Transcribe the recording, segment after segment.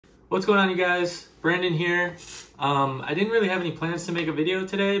What's going on, you guys? Brandon here. I didn't really have any plans to make a video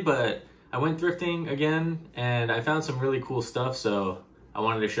today, but I went thrifting again and I found some really cool stuff, so I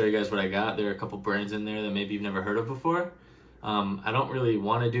wanted to show you guys what I got. There are a couple brands in there that maybe you've never heard of before. I don't really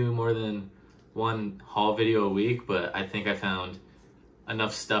want to do more than one haul video a week, but I think I found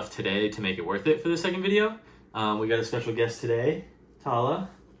enough stuff today to make it worth it for the second video. We got a special guest today, Tala.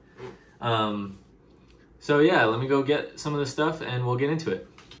 So yeah, let me go get some of the stuff and we'll get into it.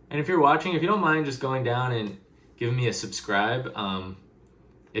 And if you're watching, if you don't mind just going down and giving me a subscribe,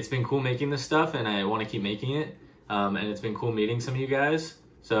 it's been cool making this stuff and I want to keep making it. And it's been cool meeting some of you guys.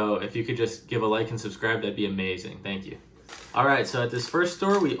 So if you could just give a like and subscribe, that'd be amazing. Thank you. All right, so at this first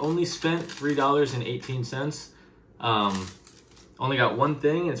store, we only spent $3.18. Only got one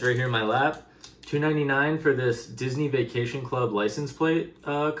thing, it's right here in my lap. $2.99 for this Disney Vacation Club license plate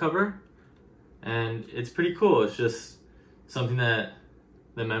cover. And it's pretty cool. It's just something that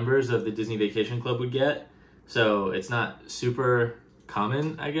the members of the Disney Vacation Club would get. So it's not super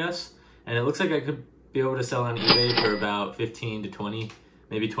common, I guess. And it looks like I could be able to sell on eBay for about 15 to 20,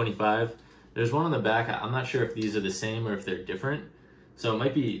 maybe 25. There's one on the back. I'm not sure if these are the same or if they're different. So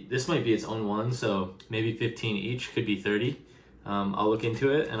this might be its own one. So maybe 15 each, could be 30. I'll look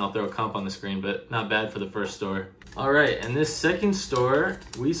into it and I'll throw a comp on the screen, but not bad for the first store. All right, and this second store,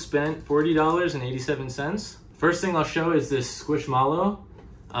 we spent $40.87. First thing I'll show is this Squishmallow.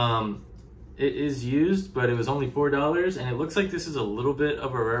 It is used, but it was only $4, and it looks like this is a little bit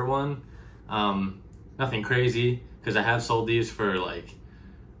of a rare one. Nothing crazy, because I have sold these for like,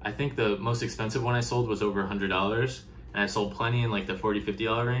 I think the most expensive one I sold was over $100, and I sold plenty in like the $40,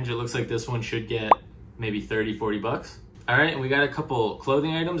 $50 range. It looks like this one should get maybe 30, 40 bucks. All right, and we got a couple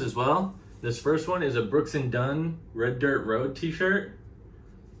clothing items as well. This first one is a Brooks & Dunn Red Dirt Road t-shirt.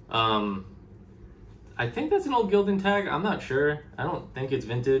 I think that's an old Gildan tag. I'm not sure. I don't think it's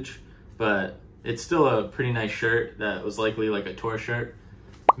vintage, but it's still a pretty nice shirt that was likely like a tour shirt.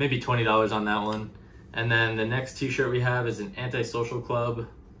 Maybe $20 on that one. And then the next t-shirt we have is an Antisocial Club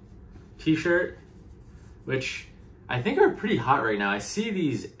t-shirt, which I think are pretty hot right now. I see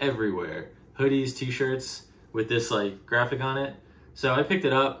these everywhere. Hoodies, t-shirts with this like graphic on it. So I picked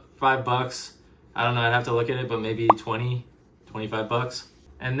it up, $5. I don't know, I'd have to look at it, but maybe 20, 25 bucks.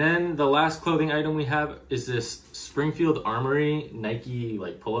 And then the last clothing item we have is this Springfield Armory Nike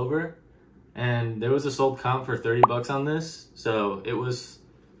like pullover. And there was a sold comp for 30 bucks on this. So it was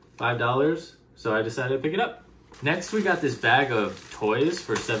 $5. So I decided to pick it up. Next, we got this bag of toys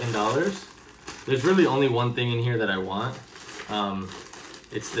for $7. There's really only one thing in here that I want.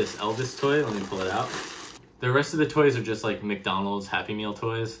 It's this Elvis toy. Let me pull it out. The rest of the toys are just like McDonald's Happy Meal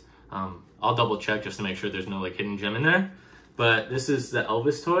toys. I'll double check just to make sure there's no like hidden gem in there. But this is the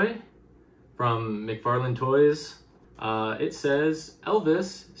Elvis toy from McFarlane Toys. It says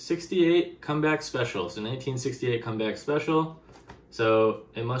Elvis 68 Comeback Special. So 1968 Comeback Special. So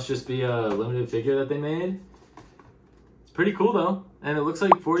it must just be a limited figure that they made. It's pretty cool though. And it looks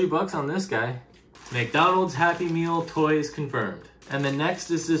like 40 bucks on this guy. McDonald's Happy Meal toys confirmed. And then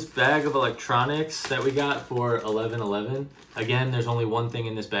next is this bag of electronics that we got for $11.11. Again, there's only one thing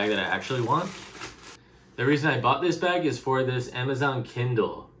in this bag that I actually want. The reason I bought this bag is for this Amazon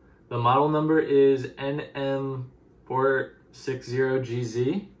Kindle. The model number is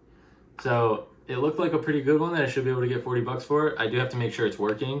NM460GZ. So it looked like a pretty good one that I should be able to get 40 bucks for. I do have to make sure it's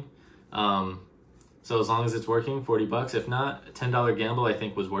working. So as long as it's working, 40 bucks. If not, a $10 gamble I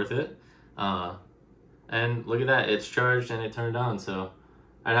think was worth it. And look at that, it's charged and it turned on. So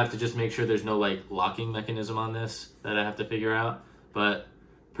I'd have to just make sure there's no like locking mechanism on this that I have to figure out, but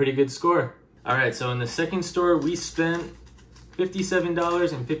pretty good score. All right, so in the second store, we spent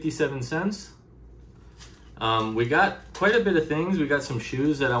 $57.57. We got quite a bit of things. We got some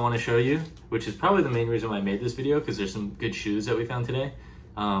shoes that I want to show you, which is probably the main reason why I made this video, because there's some good shoes that we found today.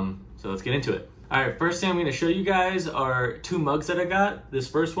 So let's get into it. All right, first thing I'm going to show you guys are two mugs that I got. This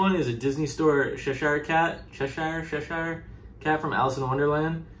first one is a Disney Store Cheshire cat from Alice in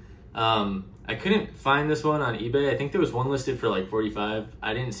Wonderland. I couldn't find this one on eBay. I think there was one listed for like 45.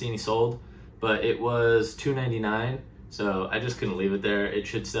 I didn't see any sold, but it was $2.99. So I just couldn't leave it there. It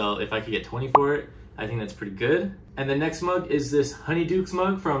should sell, if I could get 20 for it, I think that's pretty good. And the next mug is this Honeydukes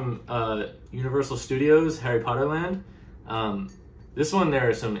mug from Universal Studios Harry Potter Land. This one, there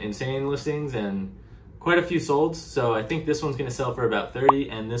are some insane listings and quite a few solds. So I think this one's gonna sell for about 30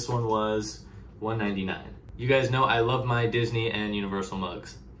 and this one was $1.99. You guys know I love my Disney and Universal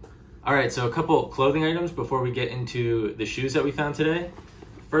mugs. All right, so a couple clothing items before we get into the shoes that we found today.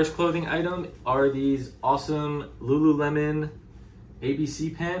 First clothing item are these awesome Lululemon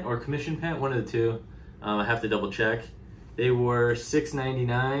ABC pant or commission pant, one of the two. I have to double check. They were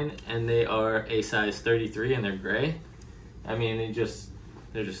 $6.99 and they are a size 33 and they're gray. I mean, they're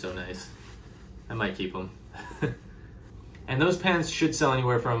just so nice. I might keep them. And those pants should sell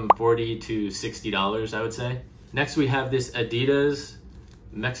anywhere from $40 to $60, I would say. Next we have this Adidas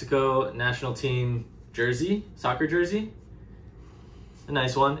Mexico national team jersey, soccer jersey. It's a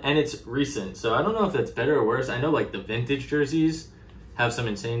nice one, and it's recent, so I don't know if that's better or worse. I know like the vintage jerseys have some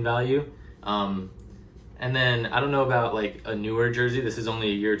insane value. And then I don't know about like a newer jersey. This is only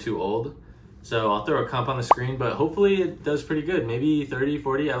a year or two old. So I'll throw a comp on the screen, but hopefully it does pretty good. Maybe 30,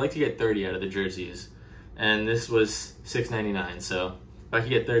 40. I like to get 30 out of the jerseys. And this was $6.99, so if I could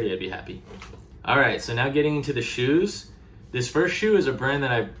get 30, I'd be happy. All right, so now getting into the shoes. This first shoe is a brand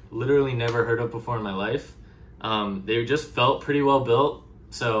that I've literally never heard of before in my life. They just felt pretty well built,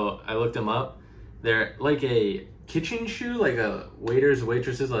 so I looked them up. They're like a kitchen shoe, like a waiters,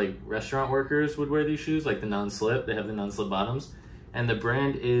 waitresses, like restaurant workers would wear these shoes, like the non-slip. They have the non-slip bottoms. And the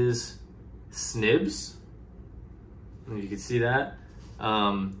brand is Snibs. You can see that.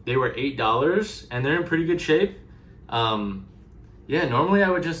 They were $8 and they're in pretty good shape. Yeah, normally I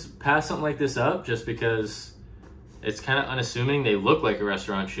would just pass something like this up just because it's kind of unassuming. They look like a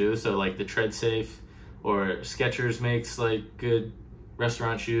restaurant shoe, so like the Tread Safe or Skechers makes like good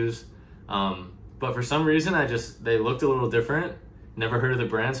restaurant shoes. But for some reason they looked a little different. Never heard of the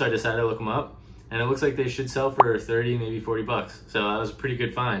brand, so I decided to look them up. And it looks like they should sell for 30, maybe 40 bucks. So that was a pretty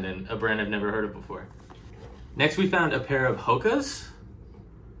good find and a brand I've never heard of before. Next we found a pair of Hokas.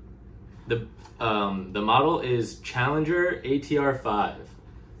 The model is Challenger ATR 5.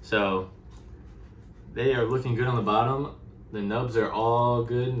 So they are looking good on the bottom. The nubs are all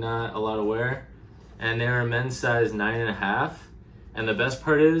good, not a lot of wear. And they are men's size 9.5. And the best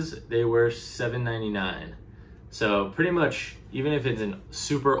part is they were $7.99. So pretty much, even if it's a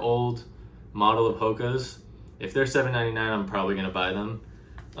super old model of Hokas, if they're $7.99, I'm probably gonna buy them.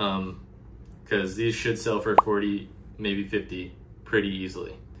 Because these should sell for 40, maybe 50 pretty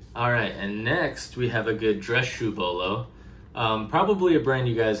easily. All right, and next we have a good dress shoe bolo. Probably a brand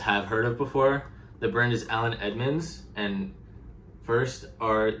you guys have heard of before. The brand is Allen Edmonds, and first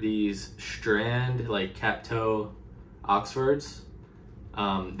are these strand, like cap toe Oxfords.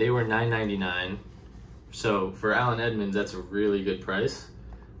 They were $9.99. So for Allen Edmonds, that's a really good price.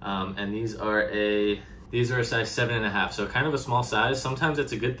 And these are a size 7.5, so kind of a small size. Sometimes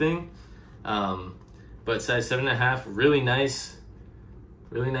it's a good thing, but size 7.5, really nice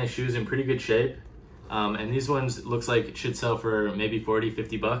shoes in pretty good shape. And these ones looks like it should sell for maybe 40,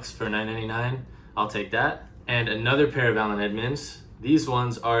 50 bucks for $9.99. I'll take that. And another pair of Allen Edmonds. These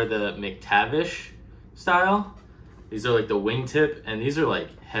ones are the McTavish style. These are like the wingtip, and these are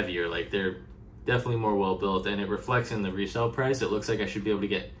like heavier, like they're definitely more well built, and it reflects in the resale price. It looks like I should be able to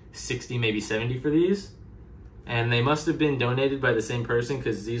get 60, maybe 70 for these. And they must have been donated by the same person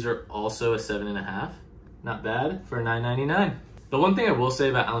because these are also a 7.5. Not bad for $9.99. The one thing I will say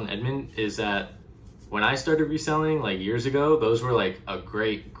about Allen Edmonds is that when I started reselling like years ago, those were like a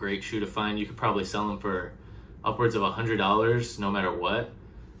great shoe to find. You could probably sell them for upwards of $100 no matter what.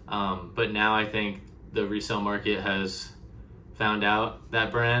 But now I think the resale market has found out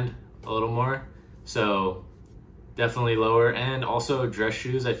that brand a little more. So definitely lower. And also dress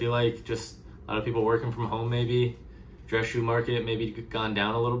shoes, I feel like just a lot of people working from home, maybe dress shoe market maybe gone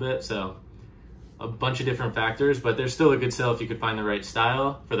down a little bit. So a bunch of different factors, but there's still a good sale if you could find the right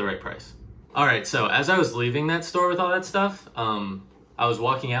style for the right price. All right, so as I was leaving that store with all that stuff, I was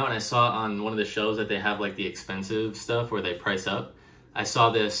walking out and I saw on one of the shelves that they have like the expensive stuff where they price up. I saw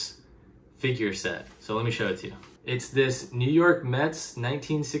this figure set, so let me show it to you. It's this New York Mets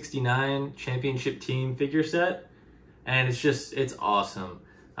 1969 championship team figure set, and it's awesome.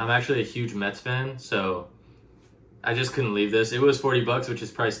 I'm actually a huge Mets fan, so I just couldn't leave this. It was 40 bucks, which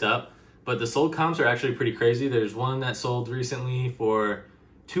is priced up, but the sold comps are actually pretty crazy. There's one that sold recently for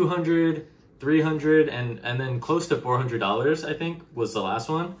 $200, $300, and then close to $400, I think, was the last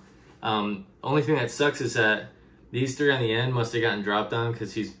one. Only thing that sucks is that these three on the end must have gotten dropped on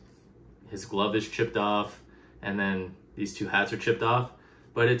because his glove is chipped off, and then these two hats are chipped off.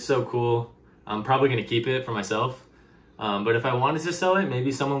 But it's so cool. I'm probably gonna keep it for myself. But if I wanted to sell it,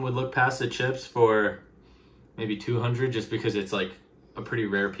 maybe someone would look past the chips for maybe $200 just because it's like a pretty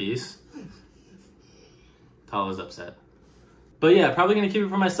rare piece. Tala's upset. But yeah, probably gonna keep it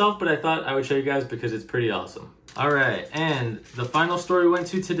for myself, but I thought I would show you guys because it's pretty awesome. All right, and the final store we went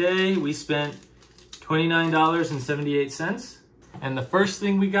to today, we spent $29.78. And the first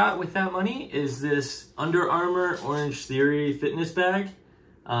thing we got with that money is this Under Armour Orange Theory fitness bag.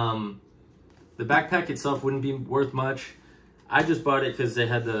 The backpack itself wouldn't be worth much. I just bought it because they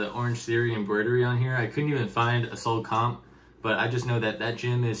had the Orange Theory embroidery on here. I couldn't even find a sold comp but I just know that that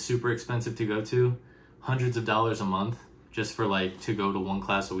gym is super expensive to go to, hundreds of dollars a month just for like to go to one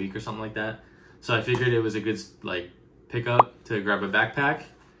class a week or something like that. So I figured it was a good like pickup to grab a backpack,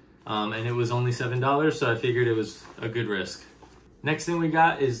 and it was only $7, so I figured it was a good risk. Next thing we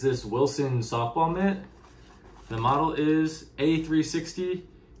got is this Wilson softball mitt. The model is A360.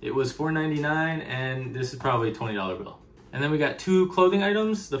 It was $4.99, and this is probably a $20 bill. And then we got two clothing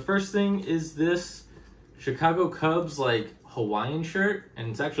items. The first thing is this Chicago Cubs like Hawaiian shirt, and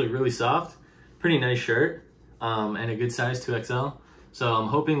it's actually really soft. Pretty nice shirt, and a good size 2XL. So I'm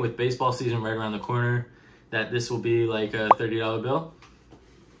hoping with baseball season right around the corner that this will be like a $30 bill.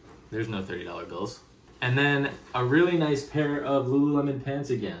 There's no $30 bills. And then a really nice pair of Lululemon pants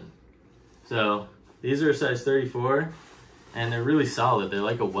again. So these are a size 34, and they're really solid. They're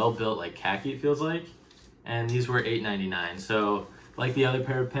like a well-built like khaki, it feels like. And these were $8.99. So like the other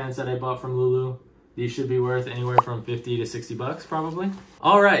pair of pants that I bought from Lulu, these should be worth anywhere from 50 to 60 bucks probably.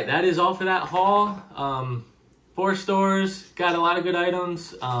 All right, that is all for that haul. 4 stores, got a lot of good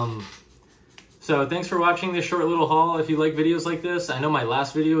items. So thanks for watching this short little haul. If you like videos like this, I know my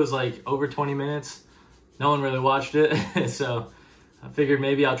last video was like over 20 minutes. No one really watched it. So I figured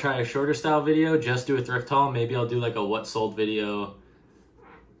maybe I'll try a shorter style video, just do a thrift haul. Maybe I'll do like a what sold video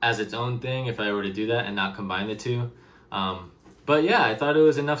as its own thing if I were to do that and not combine the two. But yeah, I thought it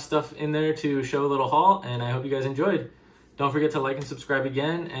was enough stuff in there to show a little haul, and I hope you guys enjoyed. Don't forget to like and subscribe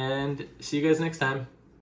again, and see you guys next time.